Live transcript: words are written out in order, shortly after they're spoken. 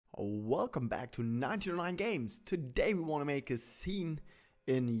welcome back to 99 Games. Today we want to make a scene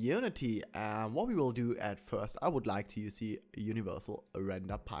in Unity, and what we will do at first, I would like to use the universal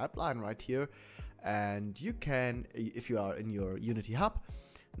render pipeline right here, and you can, if you are in your Unity hub,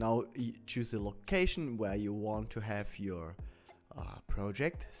 now you choose a location where you want to have your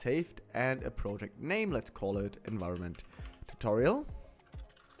project saved and a project name. Let's call it environment tutorial.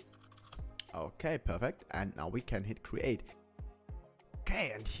 Okay, perfect, and now we can hit create.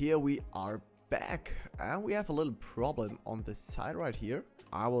 Okay, and here we are back, and we have a little problem on the side right here.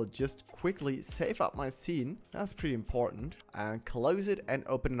 I will just quickly save up my scene, that's pretty important, and close it and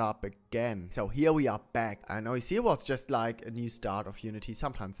open it up again. So here we are back, and now you see it was just like a new start of Unity,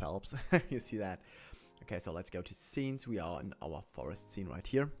 sometimes helps, you see that. Okay, so let's go to scenes. We are in our forest scene right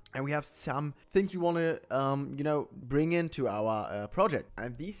here, and we have some things we want to, bring into our project,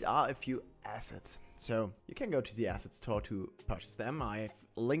 and these are a few assets. So you can go to the asset store to purchase them. I have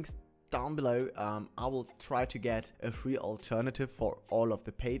links down below. I will try to get a free alternative for all of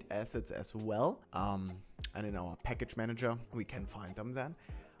the paid assets as well. And in our package manager, we can find them then.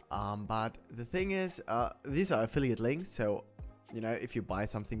 But the thing is, these are affiliate links. So, if you buy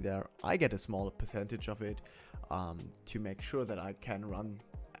something there, I get a smaller percentage of it to make sure that I can run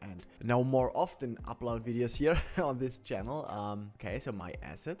and now more often upload videos here on this channel. Okay, so my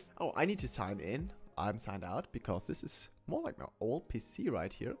assets. Oh, I need to sign in. I'm signed out because this is more like my old PC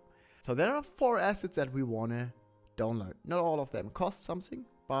right here. So there are 4 assets that we want to download. Not all of them cost something,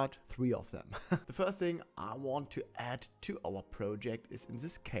 but 3 of them. The first thing I want to add to our project is, in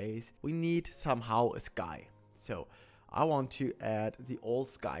this case, we need somehow a sky. So I want to add the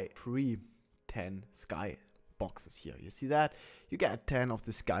AllSky free 10 sky boxes here. You see that? You get 10 of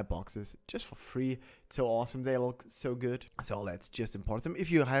the sky boxes just for free. It's so awesome. They look so good. So let's just import them. If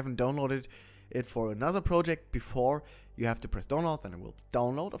you haven't downloaded it for another project before, you have to press download, then it will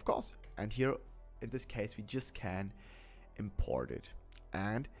download, of course. And here, in this case, we just can import it.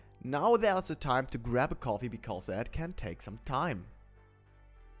 And now there's the time to grab a coffee, because that can take some time.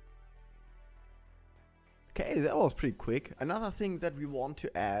 Okay, that was pretty quick. Another thing that we want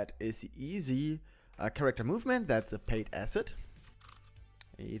to add is the easy character movement. That's a paid asset.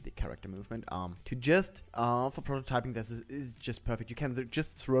 The character movement to just for prototyping, this is just perfect. You can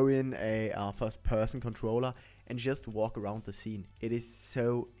just throw in a first person controller and just walk around the scene. It is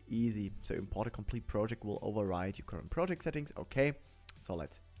so easy. So import a complete project will override your current project settings. Okay, so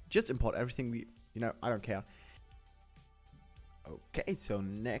let's just import everything. I don't care. Okay, so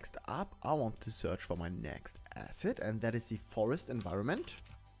next up, I want to search for my next asset, and that is the forest environment.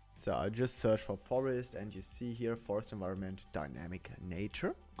 So I just search for forest, and you see here forest environment dynamic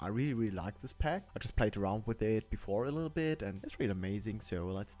nature. I really like this pack. I just played around with it before a little bit, and it's really amazing. So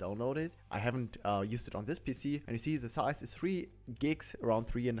let's download it. I haven't used it on this PC, and you see the size is 3 gigs, around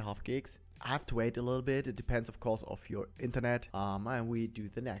 3.5 gigs. I have to wait a little bit. It depends, of course, of your internet, and we do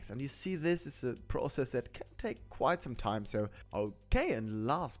the next. And you see, this is a process that can take quite some time. So okay, and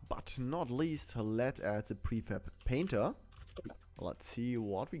last but not least, let's add the Prefab Painter. Let's see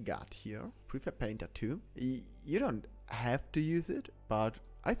what we got here. Prefab Painter 2. You don't have to use it, but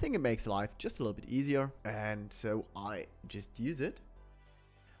I think it makes life just a little bit easier, and so I just use it.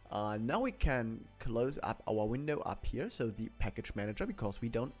 Now we can close up our window up here, so the package manager, because we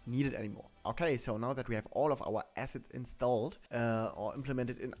don't need it anymore. Okay, so now that we have all of our assets installed or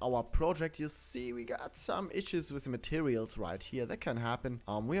implemented in our project, you see we got some issues with the materials right here. That can happen.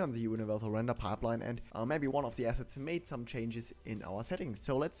 We're on the universal render pipeline, and maybe one of the assets made some changes in our settings.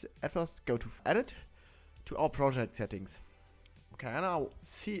 So let's at first go to edit, to our project settings. Okay, and now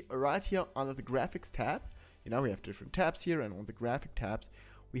see right here under the graphics tab, we have different tabs here, and on the graphic tabs,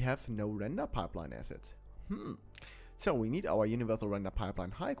 we have no render pipeline assets. So we need our universal render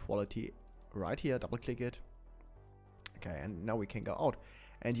pipeline high quality right here. Double click it. Okay, and now we can go out.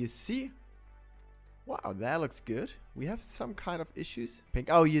 And you see, wow, that looks good. We have some kind of issues. Pink.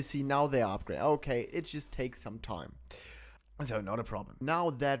 Oh, you see, now they are upgraded. Okay, it just takes some time. So not a problem.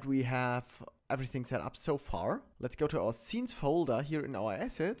 Now that we have everything set up so far, let's go to our scenes folder here in our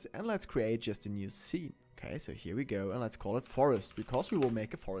assets, and let's create just a new scene. Okay, so here we go, and let's call it forest, because we will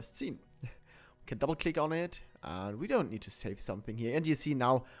make a forest scene. We can double click on it, and we don't need to save something here. And you see,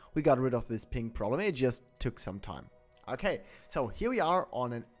 now we got rid of this ping problem. It just took some time. Okay, so here we are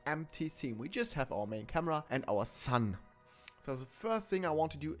on an empty scene. We just have our main camera and our sun. So the first thing I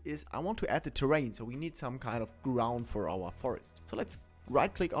want to do is I want to add the terrain. So we need some kind of ground for our forest. So let's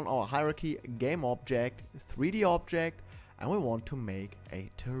right click on our hierarchy, game object, 3D object, and we want to make a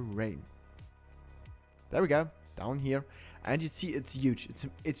terrain. There we go, down here. And you see it's huge.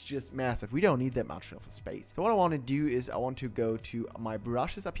 It's just massive. We don't need that much of a space. So what I want to do is I want to go to my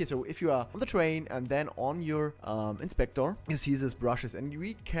brushes up here. So if you are on the terrain and then on your inspector, you see these brushes and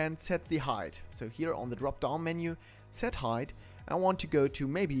we can set the height. So here on the drop down menu, set height. I want to go to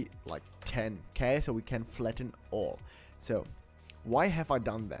maybe like 10, okay, so we can flatten all. So why have I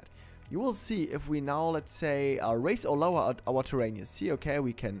done that? You will see if we now, let's say, raise or lower our terrain. You see, okay,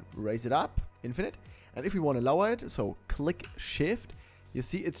 we can raise it up, infinite. And if we want to lower it, so click shift, you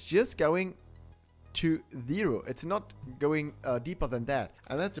see it's just going to 0. It's not going deeper than that.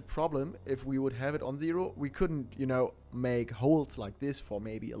 And that's a problem. If we would have it on 0, we couldn't, you know, make holes like this for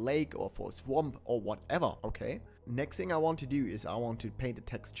maybe a lake or for a swamp or whatever, okay? Next thing I want to do is I want to paint a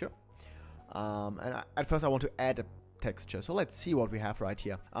texture. At first I want to add a texture. So let's see what we have right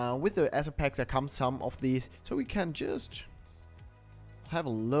here. With the asset packs there come some of these. So we can just have a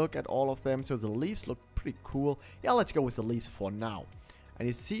look at all of them. So the leaves look pretty cool. Yeah, let's go with the leaves for now. And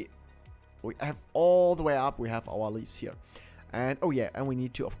you see, we have all the way up, we have our leaves here. And oh yeah, and we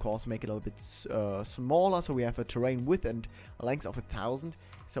need to of course make it a little bit smaller. So we have a terrain width and a length of 1000.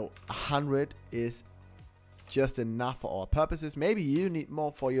 So 100 is just enough for our purposes. Maybe you need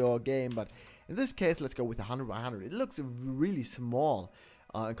more for your game, but in this case, let's go with 100 by 100. It looks really small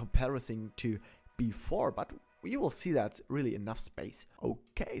in comparison to before, but you will see that's really enough space.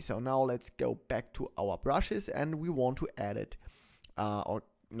 Okay, so now let's go back to our brushes and we want to add it, or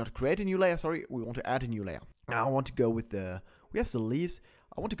not create a new layer, sorry, we want to add a new layer. Now I want to go with we have the leaves,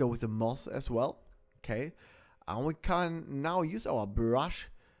 I want to go with the moss as well, okay. And we can now use our brush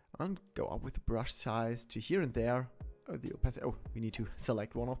and go up with the brush size to here and there. Oh, the opacity, oh, we need to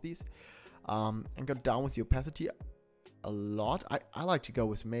select one of these. And go down with the opacity a lot. I like to go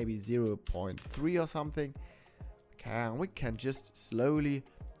with maybe 0.3 or something. Okay, and we can just slowly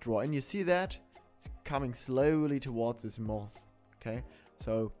draw. And you see that? It's coming slowly towards this moss. Okay,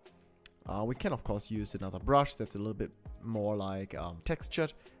 so we can of course use another brush that's a little bit more like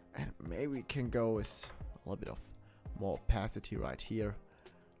textured. And maybe we can go with a little bit of more opacity right here.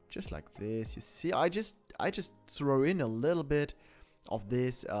 Just like this. You see, I just throw in a little bit of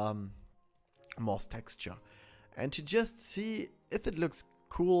this moss texture, and to just see if it looks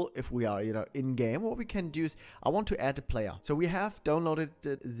cool if we are, you know, in game. What we can do is I want to add a player. So we have downloaded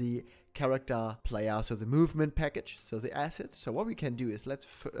the character player, so the movement package, so the asset. So what we can do is let's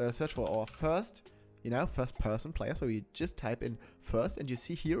search for our first person player. So you just type in first and you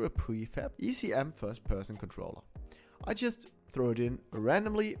see here a prefab ECM first person controller. I just throw it in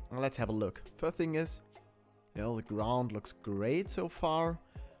randomly and let's have a look. First thing is, you know, the ground looks great so far.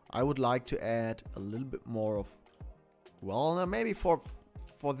 I would like to add a little bit more of, well, no, maybe for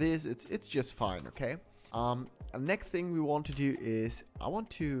this it's just fine, okay. Next thing we want to do is I want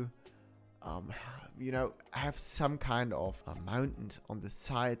to you know, have some kind of mountains on the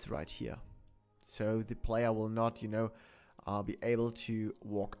sides right here, so the player will not, you know, be able to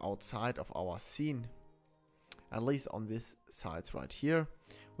walk outside of our scene, at least on this sides right here.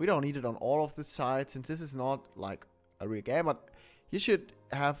 We don't need it on all of the sides since this is not like a real game, but you should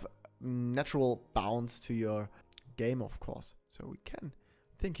have natural bounds to your game, of course. So we can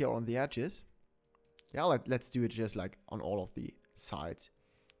think here on the edges. Yeah, let's do it just like on all of the sides.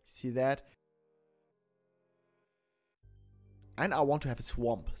 See that? And I want to have a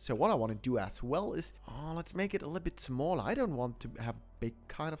swamp. So what I want to do as well is, let's make it a little bit smaller. I don't want to have a big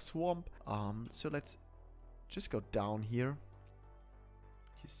kind of swamp. So let's just go down here.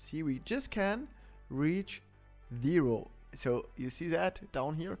 You see, we just can reach 0. So you see that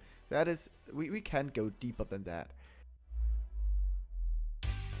down here? That is, we can't go deeper than that.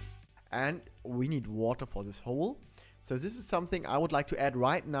 And we need water for this hole. So this is something I would like to add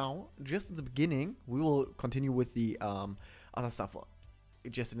right now, just in the beginning. We will continue with the other stuff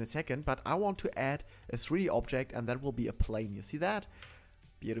just in a second, but I want to add a 3D object, and that will be a plane. You see that?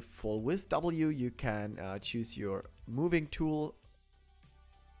 Beautiful. With W you can choose your moving tool.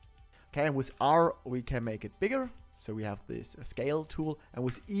 Okay, and with R we can make it bigger. So we have this scale tool, and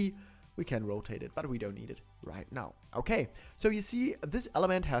with E we can rotate it, but we don't need it right now. Okay, so you see this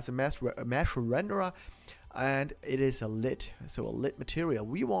element has a mesh renderer, and it is a lit, so a lit material.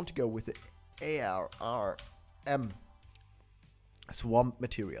 We want to go with the ARRM swamp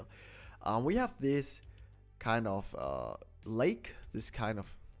material. We have this kind of lake, this kind of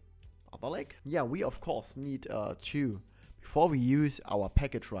other lake. Yeah, we of course need to, before we use our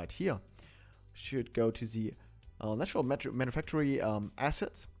package right here, should go to the natural manufacturing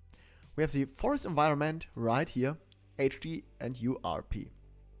assets. We have the forest environment right here, HD and URP.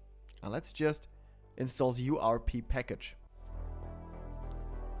 And let's just install the URP package.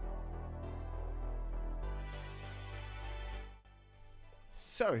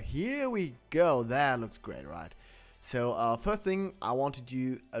 So here we go. That looks great, right? So first thing I want to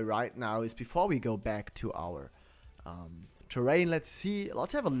do right now is, before we go back to our terrain, let's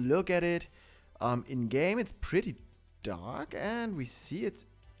have a look at it. In game it's pretty dark, and we see it's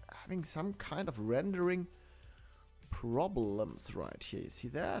having some kind of rendering problems right here. You see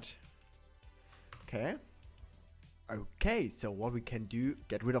that? Okay, so what we can do,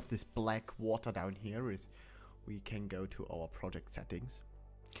 get rid of this black water down here, is we can go to our project settings,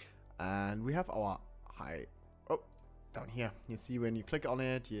 and we have our down here. You see, when you click on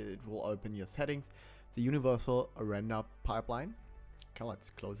it, it will open your settings, the universal render pipeline. Okay, let's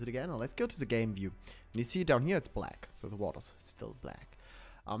close it again, and let's go to the game view. And you see down here it's black, so the water's still black.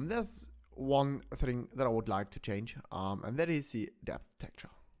 There's one setting that I would like to change, and that is the depth texture.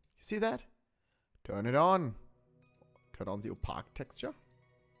 You see that? Turn it on. Turn on the opaque texture.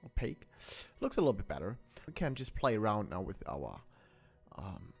 Opaque. Looks a little bit better. We can just play around now with our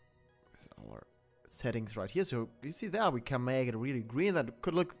settings right here. So you see there, we can make it really green. That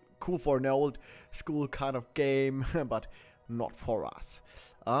could look cool for an old school kind of game, but not for us.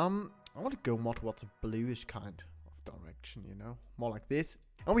 I want to go more towards a bluish kind of direction, you know, more like this.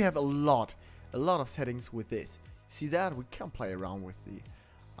 And we have a lot of settings with this. See that? We can play around with the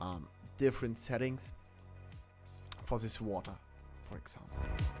different settings for this water, for example.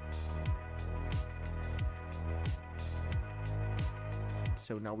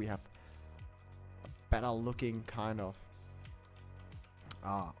 So now we have a better looking kind of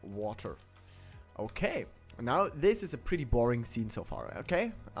water. Okay, now this is a pretty boring scene so far.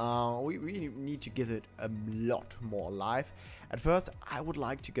 Okay, we need to give it a lot more life. At first I would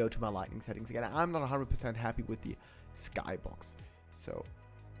like to go to my lighting settings again. I'm not 100% happy with the Skybox, so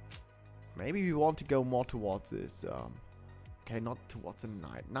maybe we want to go more towards this. Okay, not towards the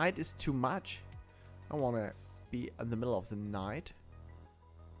night. Night is too much. I want to be in the middle of the night.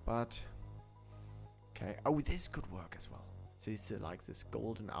 But okay, oh, this could work as well. So it's like this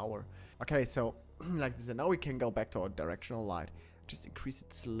golden hour. Okay, so like this, and now we can go back to our directional light. Just increase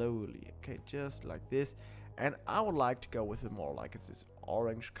it slowly. Okay, just like this. And I would like to go with it more like it's this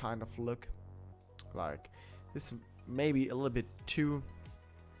orange kind of look. Like this, maybe a little bit too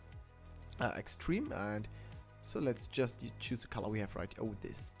extreme. And so let's just choose the color we have right. Oh,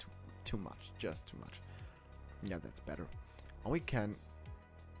 this is too much, just too much. Yeah, that's better. And we can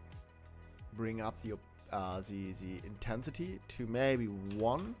bring up the intensity to maybe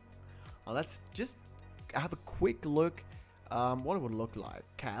 1. Let's just have a quick look what it would look like.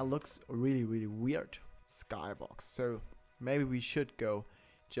 Okay, it looks really weird. Skybox. So maybe we should go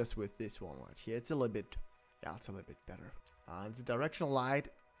just with this one right here. It's a little bit, yeah, it's a little bit better. The directional light,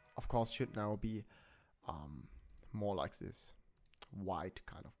 of course, should now be more like this white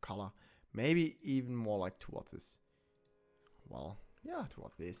kind of color. Maybe even more like towards this. Well, yeah,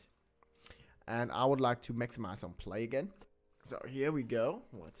 towards this. And I would like to maximize on play again. So here we go.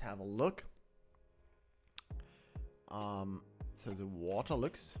 Let's have a look. So the water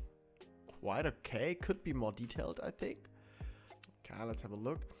looks quite okay. Could be more detailed, I think. Okay, let's have a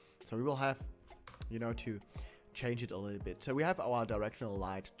look. So we will have, you know, to change it a little bit. So we have our directional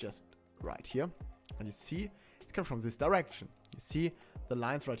light just right here. And you see, it's coming from this direction. You see, the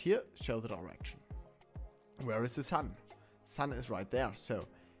lines right here show the direction. Where is the sun? Sun is right there. So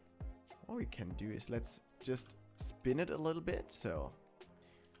what we can do is, let's just spin it a little bit. So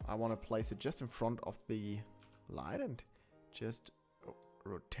I want to place it just in front of the light and just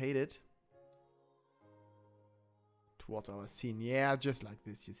rotate it towards our scene. Yeah, just like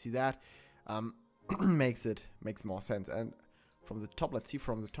this. You see that? Makes more sense. And from the top, let's see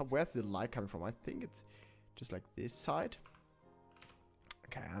from the top, where's the light coming from? I think it's just like this side.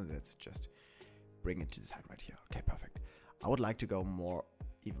 Okay, and let's just bring it to the side right here. Okay, perfect. I would like to go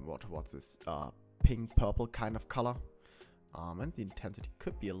even more towards this pink purple kind of color, and the intensity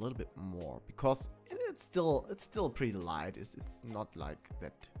could be a little bit more, because it's still pretty light. It's not like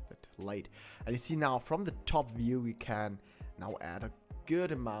that late. And you see now from the top view, we can now add a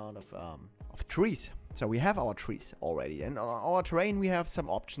good amount of trees. So we have our trees already, and on our terrain we have some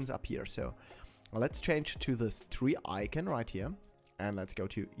options up here. So let's change to this tree icon right here, and let's go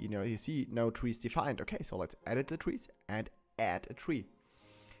to, you see no trees defined. Okay, so let's edit the trees and add a tree.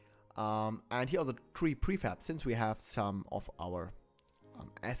 And here are the tree prefab. Since we have some of our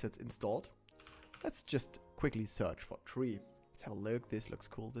assets installed, let's just quickly search for tree. Let's have a look. This looks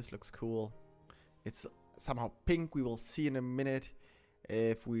cool. This looks cool. It's somehow pink. We will see in a minute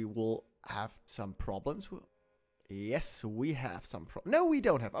if we will have some problems. Yes, we have some problems. No, we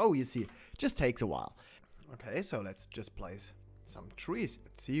don't have. Oh, you see, it just takes a while. Okay, so let's just place some trees.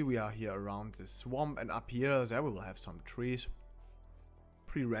 Let's see, we are here around the swamp, and up here, there we will have some trees.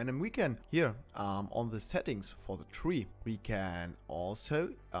 pretty random. We can here on the settings for the tree, we can also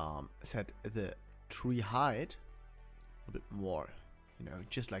set the tree height a bit more, you know,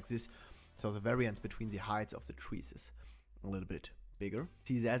 just like this. So the variance between the heights of the trees is a little bit bigger.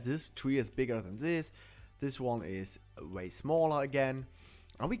 See that this tree is bigger than this. This one is way smaller again.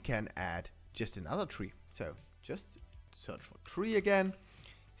 And we can add just another tree. So just search for tree again.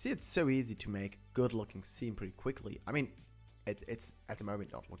 See, it's so easy to make good looking scene pretty quickly. I mean, it's at the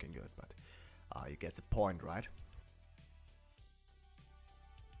moment not looking good, but you get the point, right?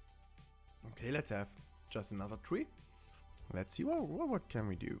 Okay, let's have just another tree. Let's see, what can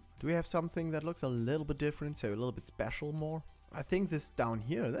we do? Do we have something that looks a little bit different, so a little bit special more? I think this down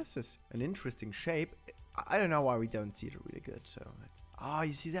here, this is an interesting shape. I don't know why we don't see it really good, so let's... Oh,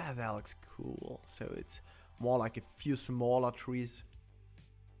 you see that? That looks cool. So it's more like a few smaller trees.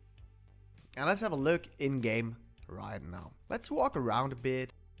 And let's have a look in-game right now. Let's walk around a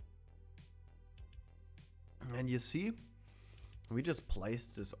bit. And you see, we just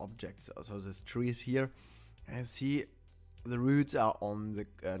placed this object, so this tree is here. And see, the roots are on the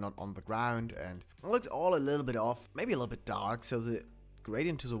not on the ground, and it looks all a little bit off, maybe a little bit dark. So the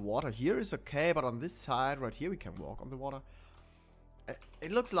gradient to the water here is okay, but on this side right here we can walk on the water.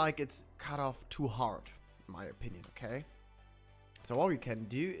 It looks like it's cut off too hard, in my opinion. Okay. So what we can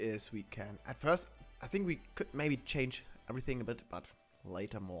do is we can, at first, I think we could maybe change everything a bit, but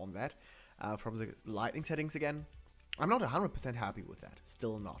later more on that. From the lighting settings again, I'm not 100% happy with that,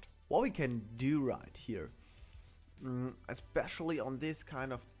 still not. What we can do right here, especially on this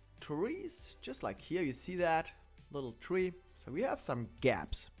kind of trees, just like here, you see that little tree. So we have some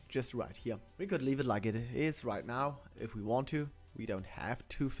gaps just right here. We could leave it like it is right now if we want to. We don't have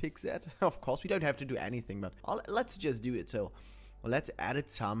to fix that. Of course, we don't have to do anything, but let's just do it. So let's add it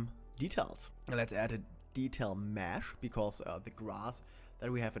some details. Let's add a detail mesh, because the grass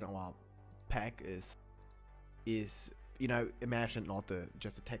that we have in our pack is you know, imagine not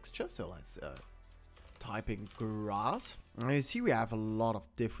just a texture. So let's type in grass. And you see we have a lot of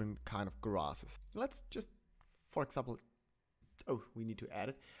different kind of grasses. Let's just, for example, oh, we need to add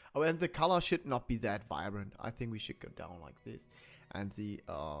it. Oh, and the color should not be that vibrant. I think we should go down like this. And the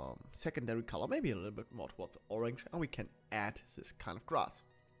secondary color maybe a little bit more towards orange. And we can add this kind of grass.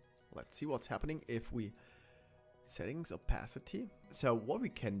 Let's see what's happening if we settings opacity. So what we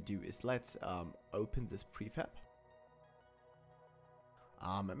can do is let's open this prefab.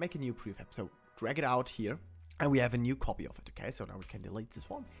 Make a new prefab. So drag it out here. And we have a new copy of it. Okay, so now we can delete this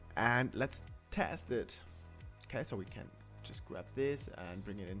one. And let's test it. Okay, so we can just grab this and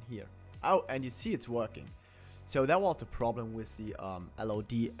bring it in here. Oh, and you see it's working. So that was the problem with the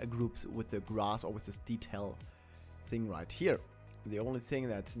LOD groups with the grass or with this detail thing right here. The only thing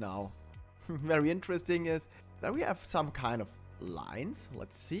that's now very interesting is that we have some kind of lines.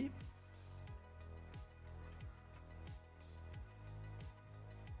 Let's see.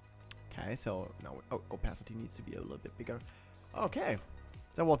 Okay, so now opacity needs to be a little bit bigger. Okay,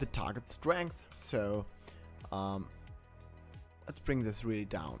 that was the target strength. So let's bring this really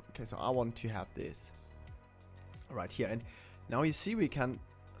down. Okay, so I want to have this right here. And now you see we can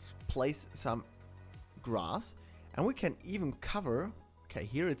place some grass, and we can even cover. Okay,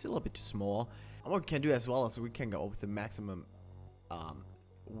 here it's a little bit too small. And what we can do as well is we can go with the maximum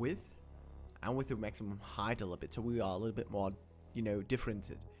width and with the maximum height a little bit, so we are a little bit more, you know,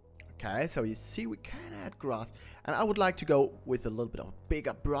 differented. Okay, so you see we can add grass, and I would like to go with a little bit of a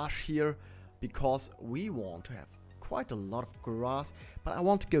bigger brush here, because we want to have quite a lot of grass, but I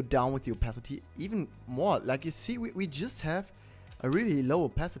want to go down with the opacity even more. Like you see, we just have a really low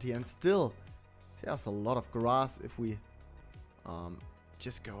opacity, and still there's a lot of grass if we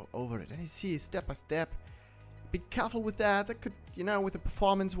just go over it. And you see, step by step, be careful with that. That could, you know, with the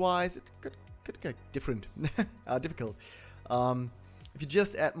performance wise, it could get different, difficult. If you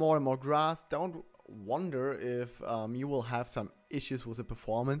just add more and more grass, don't wonder if you will have some issues with the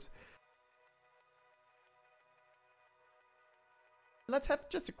performance. Let's have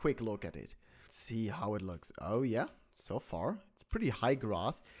just a quick look at it. See how it looks. Oh yeah, so far it's pretty high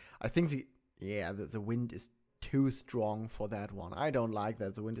grass. I think the wind is too strong for that one. I don't like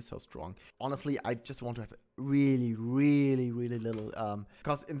that the wind is so strong. Honestly, I just want to have really little,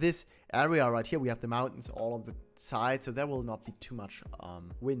 because in this area right here we have the mountains all on the side, so there will not be too much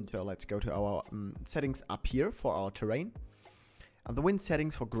wind. So let's go to our settings up here for our terrain, and the wind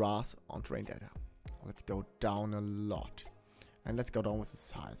settings for grass on terrain data. Let's go down a lot, and let's go down with the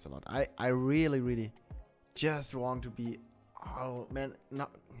size a lot. I really just want to be, oh man,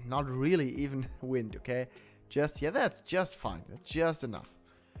 not really even wind. Okay, just, yeah, that's just fine. That's just enough.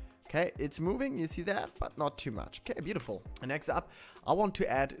 Okay, it's moving, you see that, but not too much. Okay, beautiful. And next up, I want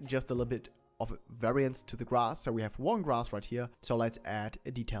to add just a little bit of variance to the grass. So we have one grass right here. So let's add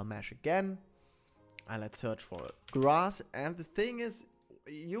a detail mesh again. And let's search for grass. And the thing is,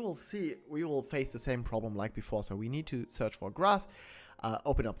 you will see, we will face the same problem like before. So we need to search for grass,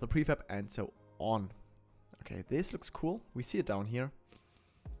 open up the prefab, and so on. Okay, this looks cool. We see it down here.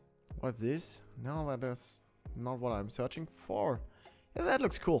 What is this? No, that is not what I'm searching for. Yeah, that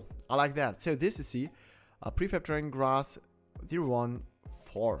looks cool. I like that. So this is the prefab terrain grass 014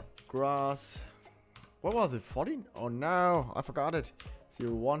 grass. What was it? 14? Oh no, I forgot it.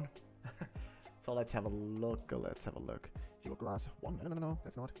 01. So let's have a look. Let's have a look. See what grass. 1. No,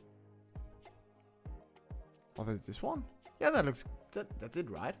 that's not. Oh, that's this one. Yeah, that looks. That's it,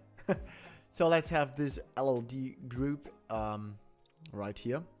 right? So let's have this LOD group right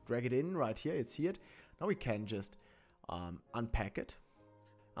here. Drag it in right here. You see it. Now we can just unpack it.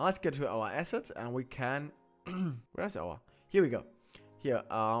 Now let's get to our assets, and we can where's our, here we go. Here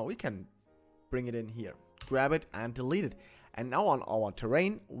we can bring it in here, grab it and delete it. And now on our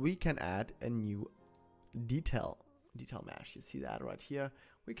terrain we can add a new detail mesh. You see that right here.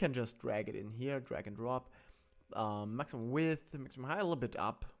 We can just drag it in here, drag and drop. Maximum width, maximum height a little bit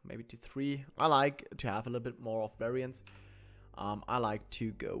up, maybe to 3. I like to have a little bit more of variance. I like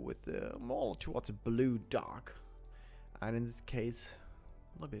to go with the more towards a blue dark, and in this case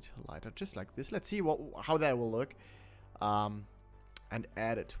a little bit lighter, just like this. Let's see how that will look, and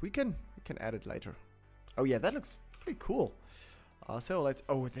add it. We can add it later. Oh yeah, that looks pretty cool. So let's,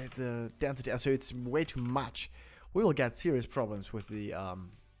 oh, there's the density, so it's way too much. We will get serious problems with the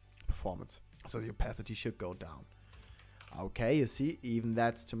performance, so the opacity should go down. Okay, you see, even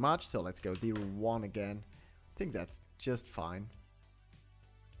that's too much, so let's go 0.1 again. I think that's just fine.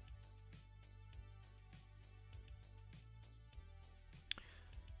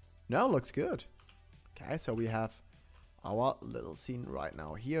 Now looks good. Okay, so we have our little scene right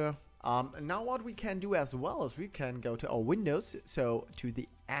now here. Now what we can do as well is we can go to our windows, so to the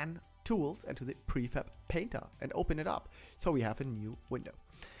N tools and to the Prefab Painter and open it up. So we have a new window.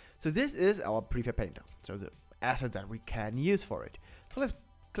 So this is our Prefab Painter, so the asset that we can use for it. So let's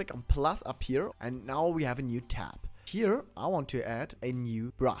click on plus up here, and now we have a new tab. Here I want to add a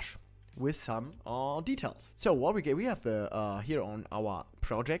new brush with some details. So what we get, we have the here on our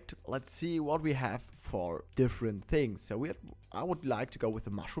project. Let's see what we have for different things. So I would like to go with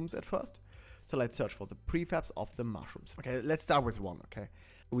the mushrooms at first. So let's search for the prefabs of the mushrooms. Okay, let's start with one. Okay,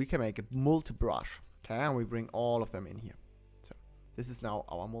 we can make a multi-brush. Okay, and we bring all of them in here. So this is now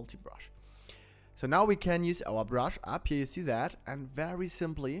our multi-brush. So now we can use our brush up here. You see that, and very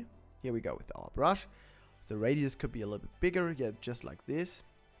simply, here we go with our brush. The radius could be a little bit bigger, yeah, just like this.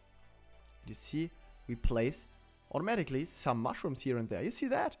 You see, we place automatically some mushrooms here and there. You see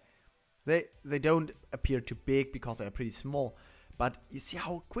that? They don't appear too big because they are pretty small. But you see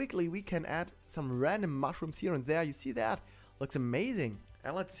how quickly we can add some random mushrooms here and there. You see that? Looks amazing.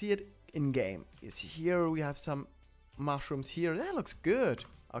 And let's see it in game. You see here we have some mushrooms here. That looks good.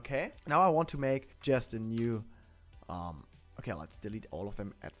 Okay. Now I want to make just a new... okay, let's delete all of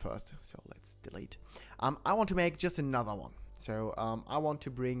them at first. So let's delete. I want to make just another one. So I want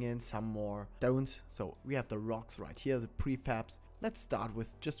to bring in some more stones. So we have the rocks right here, the prefabs. Let's start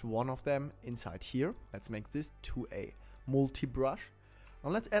with just one of them inside here. Let's make this to a multi-brush.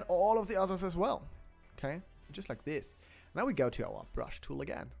 And let's add all of the others as well. Okay, just like this. Now we go to our brush tool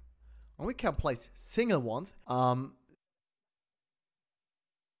again. And we can place single ones.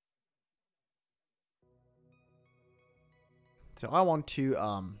 So I want to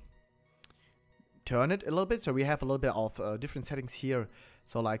turn it a little bit, so we have a little bit of different settings here.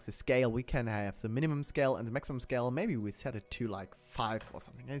 So like the scale, we can have the minimum scale and the maximum scale. Maybe we set it to like 5 or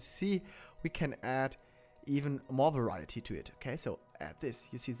something. And you see, we can add even more variety to it. Okay, so add this.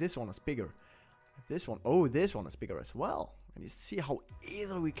 You see this one is bigger. This one, oh, this one is bigger as well. And you see how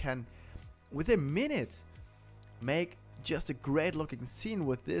easily we can, within minutes, make just a great looking scene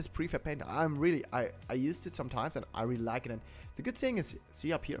with this Prefab Painter. I used it sometimes and I really like it. And the good thing is,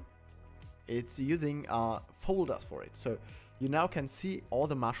 see up here, it's using folders for it. So you now can see all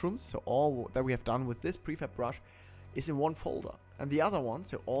the mushrooms. So all that we have done with this prefab brush is in one folder. And the other one,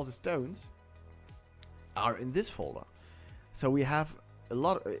 so all the stones, are in this folder. So we have a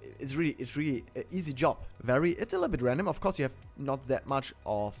lot. It's really an easy job. It's a little bit random. Of course, you have not that much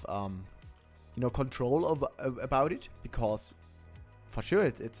of control about it, because for sure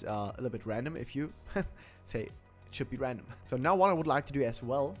it's a little bit random if you say it should be random. So now what I would like to do as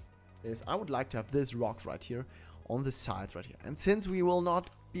well is I would like to have this rocks right here on the sides right here. And since we will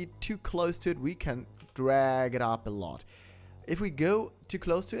not be too close to it, we can drag it up a lot. If we go too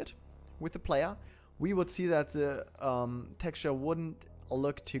close to it, with the player, we would see that the texture wouldn't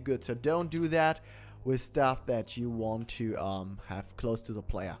look too good. So don't do that with stuff that you want to have close to the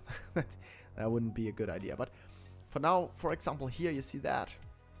player. That wouldn't be a good idea. But for now, for example, here you see that.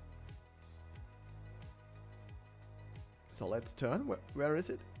 So let's turn. Where is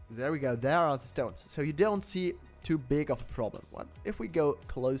it? There we go. There are the stones. So you don't see too big of a problem. But if we go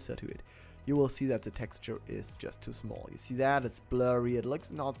closer to it, you will see that the texture is just too small. You see that? It's blurry. It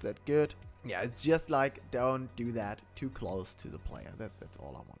looks not that good. Yeah, it's just like, don't do that too close to the player. That's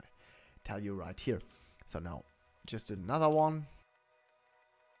all I want to tell you right here. So now, just another one.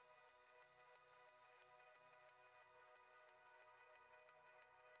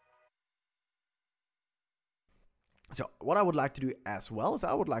 So what I would like to do as well is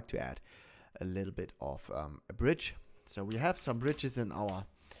I would like to add a little bit of a bridge. So we have some bridges in our,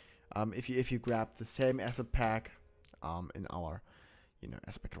 if you grab the same asset pack in our,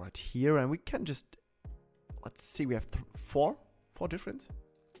 asset pack right here, and we can just, let's see, we have four different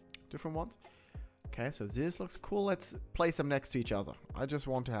ones. Okay, so this looks cool. Let's place them next to each other. I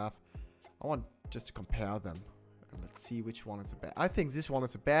want just to compare them. And let's see which one is the best. I think this one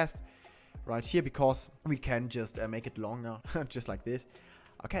is the best right here because we can just make it longer, just like this.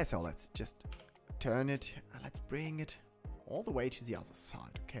 Okay, so let's just turn it. Let's bring it all the way to the other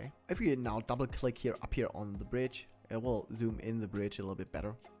side, okay? If we now double click here, up here on the bridge, it will zoom in the bridge a little bit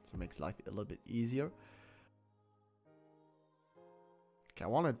better. So it makes life a little bit easier. Okay, I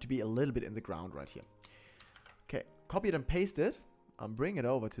want it to be a little bit in the ground right here. Okay, copy it and paste it and bring it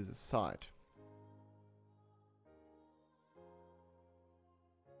over to the side.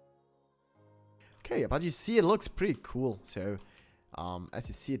 Okay, but you see it looks pretty cool. So as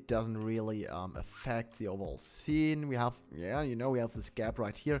you see, it doesn't really affect the overall scene. We have, we have this gap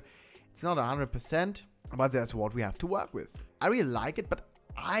right here. It's not 100%, but that's what we have to work with. I really like it, but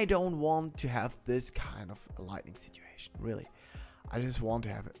I don't want to have this kind of a lighting situation, really. I just want to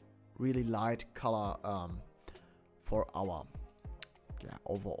have a really light color for our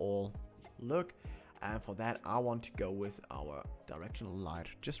overall look. And for that, I want to go with our directional light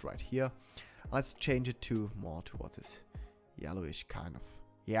just right here. Let's change it to more towards this yellowish kind of.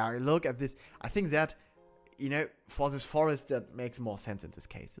 Yeah, look at this. I think that, for this forest, that makes more sense in this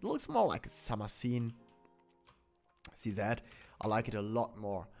case. It looks more like a summer scene. See that? I like it a lot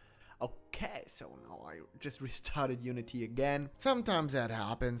more. Okay, so now I just restarted Unity again. Sometimes that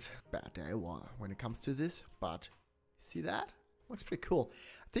happens. Bad day when it comes to this, but see that? Looks pretty cool.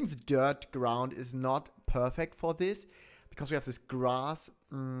 I think the dirt ground is not perfect for this because we have this grass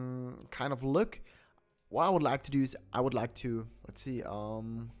kind of look. What I would like to do is I would like to, let's see,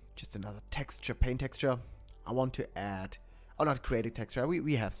 just another texture, paint texture. I want to add, not create a texture.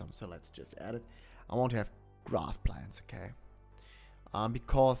 We have some, so let's just add it. I want to have grass plants, okay?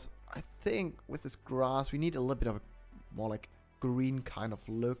 Because I think with this grass, we need a little bit of a more like green kind of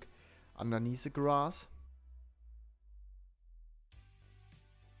look underneath the grass.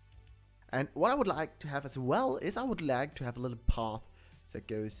 And what I would like to have as well is I would like to have a little path that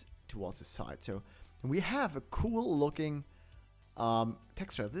goes towards the side. So we have a cool looking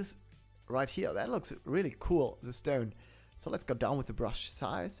texture. This right here, that looks really cool, the stone. So let's go down with the brush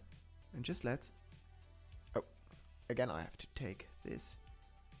size and just let's, oh, again I have to take this.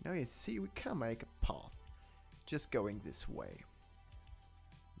 Now you see we can make a path just going this way.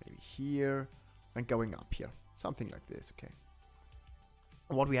 Maybe here and going up here. Something like this, okay.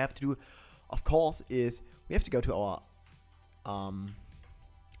 And what we have to do, of course, is we have to go to our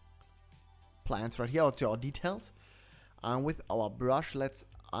plants right here, to our details. And with our brush, let's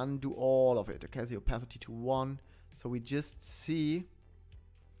undo all of it. Okay, the opacity to 1. So we just see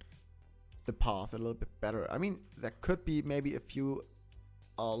the path a little bit better. I mean, there could be maybe a few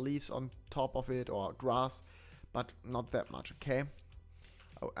leaves on top of it or grass, but not that much, okay?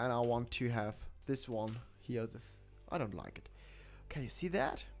 Oh, and I want to have this one here. This, I don't like it. Okay, you see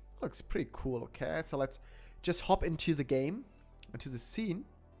that? Looks pretty cool, okay? So let's just hop into the game, into the scene.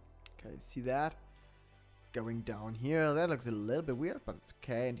 Okay, see that? Going down here, that looks a little bit weird, but it's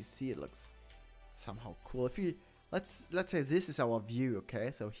okay. And you see it looks somehow cool. If you, let's say this is our view,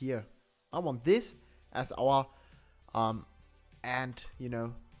 okay? So here, I want this as our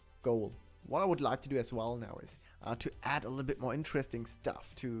goal. What I would like to do as well now is to add a little bit more interesting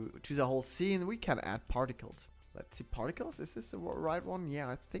stuff to the whole scene. We can add particles. Let's see, particles, is this the right one? Yeah,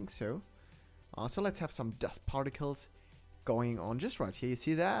 I think so. So let's have some dust particles going on just right here. You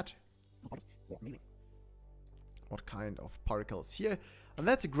see that? What kind of particles here? And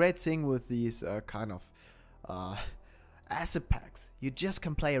that's a great thing with these kind of asset packs. You just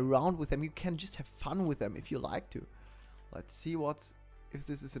can play around with them. You can just have fun with them if you like to. Let's see what's if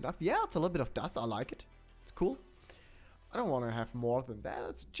this is enough. Yeah, it's a little bit of dust. I like it. It's cool. I don't want to have more than that.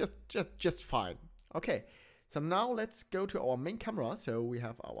 It's just fine. Okay, so now let's go to our main camera. So we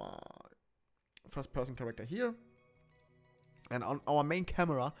have our first person character here. And on our main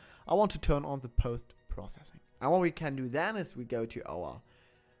camera, I want to turn on the post-processing. And what we can do then is we go to our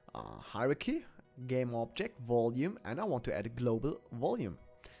hierarchy, game object, volume, and I want to add a global volume.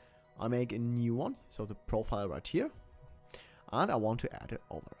 I make a new one, so the profile right here. And I want to add an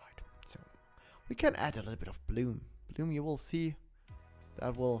override. So we can add a little bit of bloom. Bloom, you will see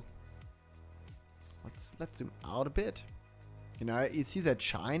that will... Let's zoom out a bit. You know, you see that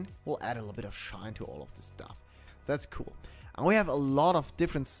shine? We'll add a little bit of shine to all of this stuff. That's cool. And we have a lot of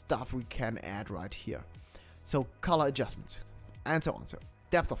different stuff we can add right here. So color adjustments and so on. So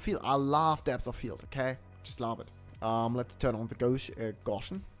depth of field. I love depth of field. Okay, just love it. Let's turn on the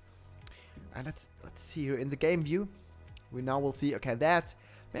Gaussian. And let's see here in the game view. We now will see. Okay, that's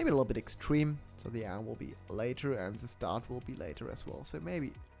maybe a little bit extreme. So the end will be later and the start will be later as well. So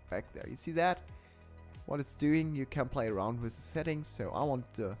maybe back there. You see that? What it's doing? You can play around with the settings. So I want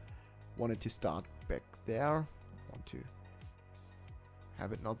it to start back there. I want to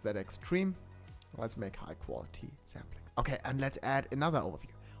have it not that extreme. Let's make high quality sampling. Okay, and let's add another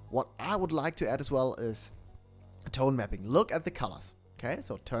overview. What I would like to add as well is tone mapping. Look at the colors. Okay,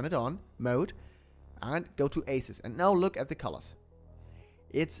 so turn it on, mode, and go to aces. And now look at the colors.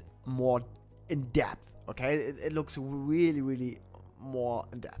 It's more in depth. Okay, it looks really, really more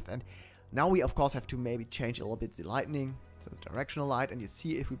in depth. And now we of course have to maybe change a little bit the lighting. So it's directional light, and you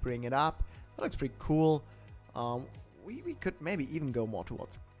see if we bring it up, that looks pretty cool. We could maybe even go more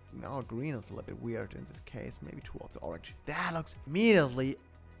towards, no, green is a little bit weird in this case, maybe towards orange. That looks immediately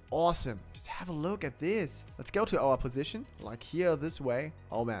awesome. Just have a look at this. Let's go to our position, like here this way.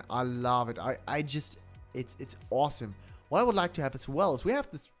 Oh man, I love it. I just, it's awesome. What I would like to have as well is we have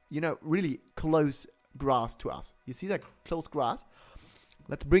this, you know, really close grass to us. You see that close grass?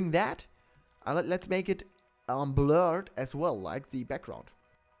 Let's bring that and let's make it blurred as well, like the background.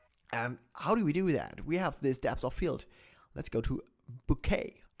 And how do we do that? We have this depth of field. Let's go to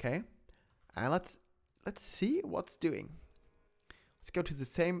bouquet, okay? And let's see what's doing. Let's go to the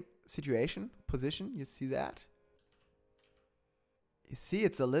same situation, position. You see that? You see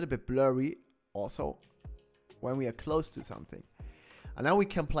it's a little bit blurry also when we are close to something. And now we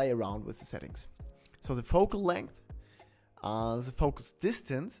can play around with the settings. So the focal length, the focus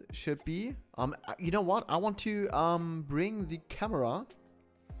distance should be, you know what? I want to bring the camera.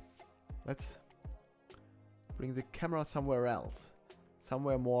 Let's bring the camera somewhere else.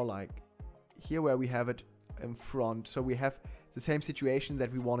 Somewhere more like here where we have it in front. So we have the same situation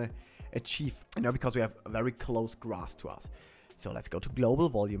that we want to achieve, you know, because we have a very close grass to us. So let's go to global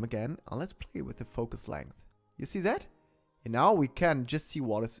volume again and let's play with the focus length. You see that? And now we can just see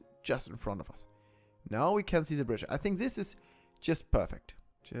what is just in front of us. Now we can see the bridge. I think this is just perfect.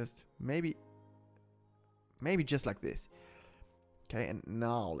 Just maybe just like this. Okay, and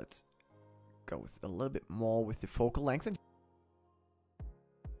now let's go with a little bit more with the focal length. And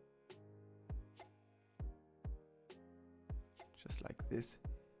just like this.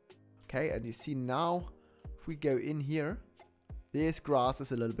 Okay, and you see now, if we go in here, this grass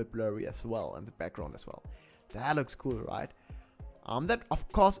is a little bit blurry as well, and the background as well. That looks cool, right? That of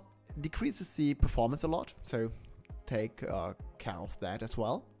course decreases the performance a lot, so take care of that as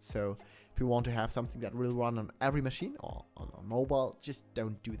well. So if you want to have something that will run on every machine or on mobile, just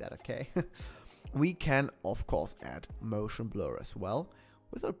don't do that, okay? We can of course add motion blur as well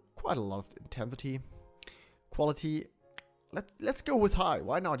with quite a lot of intensity. Quality, let's go with high.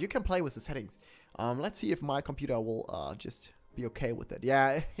 Why not? You can play with the settings. Let's see if my computer will just be okay with it.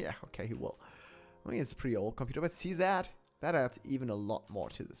 Yeah, okay, he will. I mean, it's a pretty old computer, but see that? That adds even a lot more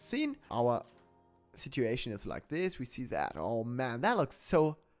to the scene. Our situation is like this. We see that. Oh man, that looks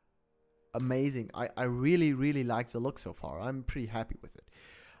so amazing. I really, really like the look so far. I'm pretty happy with it.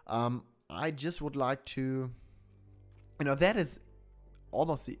 I just would like to, you know, that is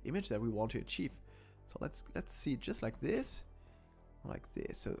almost the image that we want to achieve. So let's see, just like this.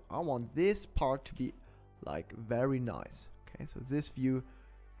 So I want this part to be like very nice. Okay, so this view,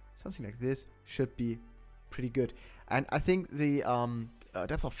 something like this, should be pretty good. And I think the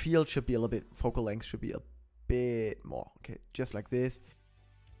depth of field should be a little bit, focal length should be a bit more. Okay, just like this.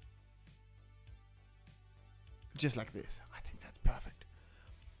 Just like this. I think that's perfect.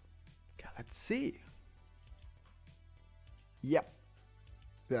 Okay, let's see. Yep.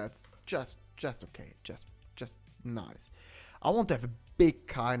 That's just okay. Just nice. I want to have a big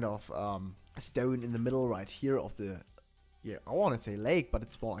kind of stone in the middle right here of the, yeah, I want to say lake, but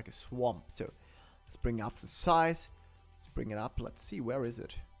it's more like a swamp. So let's bring up the size. Let's bring it up. Let's see, where is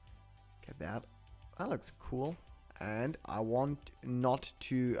it? Okay, that looks cool. And I want not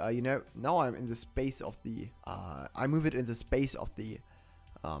to, you know, now I'm in the space of the, I move it in the space of the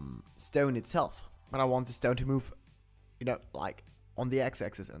stone itself. But I want the stone to move, you know, like on the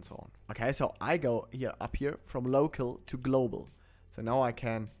x-axis and so on. Okay, so I go here, up here, from local to global. So now I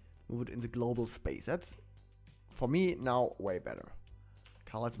can move it in the global space. That's, for me, now way better.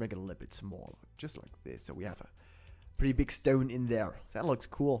 Okay, let's make it a little bit smaller, just like this. So we have a pretty big stone in there. That looks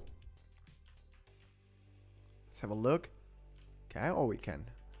cool. Let's have a look. Okay, or we can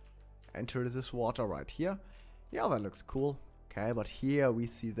enter this water right here. Yeah, that looks cool. Okay, but here we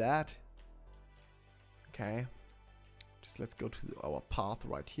see that. Okay, just let's go to our path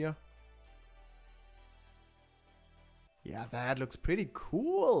right here. Yeah, that looks pretty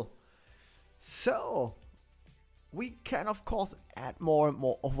cool. So we can of course add more and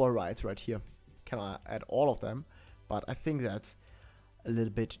more overrides right here. Can I add all of them? But I think that's a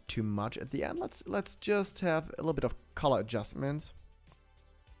little bit too much at the end. Let's just have a little bit of color adjustments.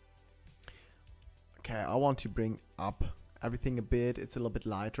 Okay, I want to bring up everything a bit. It's a little bit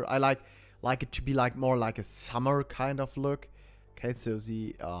lighter. I like it to be like more like a summer kind of look. Okay, so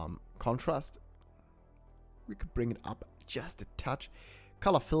the contrast, we could bring it up just a touch.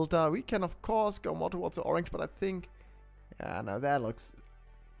 Color filter, we can of course go more towards the orange, but I think, yeah, no, that looks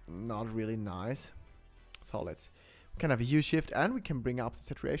not really nice. So we can have a hue shift, and we can bring up the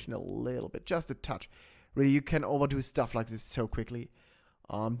saturation a little bit, just a touch. Really, you can overdo stuff like this so quickly.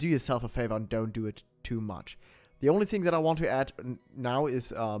 Do yourself a favor and don't do it too much. The only thing that I want to add now is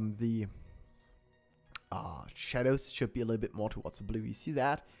the shadows should be a little bit more towards the blue. You see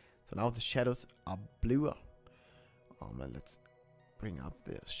that? So now the shadows are bluer. And let's bring up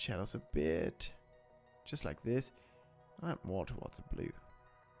the shadows a bit, just like this, and more towards the blue.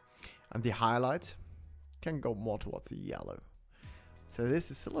 And the highlights can go more towards the yellow. So this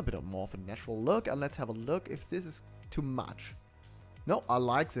is a little bit more of a natural look, and let's have a look if this is too much. No, I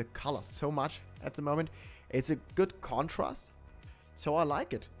like the color so much at the moment. It's a good contrast, so I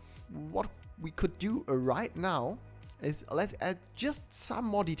like it. What we could do right now is let's add just some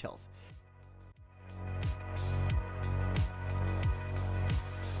more details.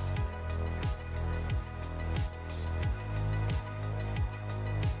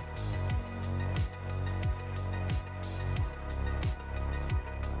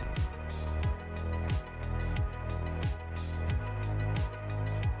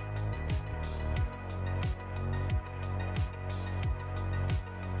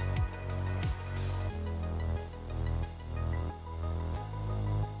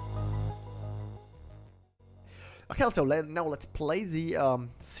 Okay, so now let's play the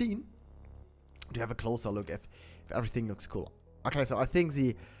scene to have a closer look if everything looks cool. Okay, so I think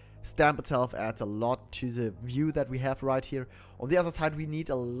the stamp itself adds a lot to the view that we have right here. On the other side, we need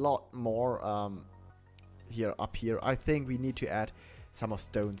a lot more up here. I think we need to add some more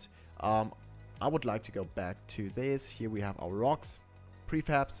stones. I would like to go back to this. Here we have our rocks,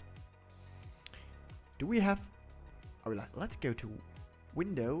 prefabs. Do we have... Oh, let's go to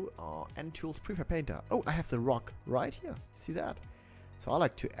Window and Tools, Prefab Painter. Oh, I have the rock right here. See that? So I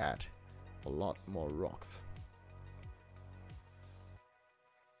like to add a lot more rocks.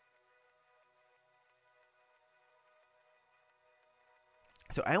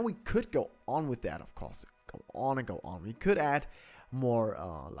 So, and we could go on with that, of course. Go on and go on. We could add more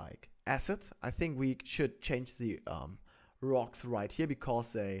like assets. I think we should change the rocks right here,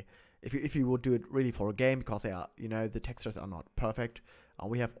 because they, if you would do it really for a game, because they are, you know, the textures are not perfect.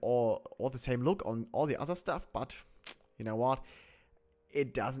 We have all the same look on all the other stuff, but you know what?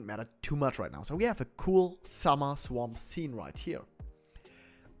 It doesn't matter too much right now. So we have a cool summer swamp scene right here.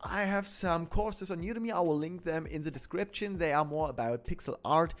 I have some courses on Udemy. I will link them in the description. They are more about pixel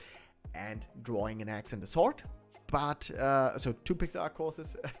art and drawing an axe and a sword. But, so 2 pixel art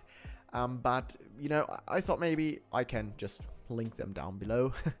courses. But, you know, I thought maybe I can just link them down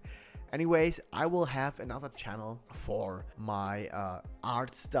below. Anyways, I will have another channel for my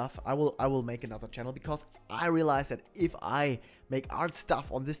art stuff. I will make another channel, because I realize that if I make art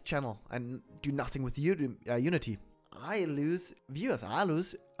stuff on this channel and do nothing with Unity, I lose viewers, I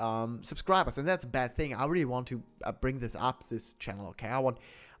lose subscribers, and that's a bad thing. I really want to bring this up, this channel. Okay,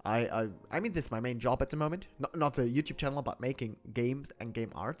 I mean, this is my main job at the moment, not the YouTube channel, but making games and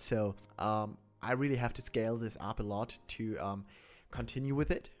game art. So I really have to scale this up a lot to continue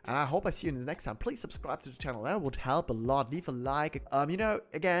with it, and I hope I see you in the next time. Please subscribe to the channel, that would help a lot. Leave a like. You know,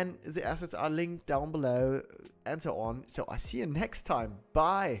 again, the assets are linked down below and so on. So I see you next time.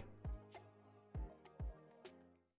 Bye.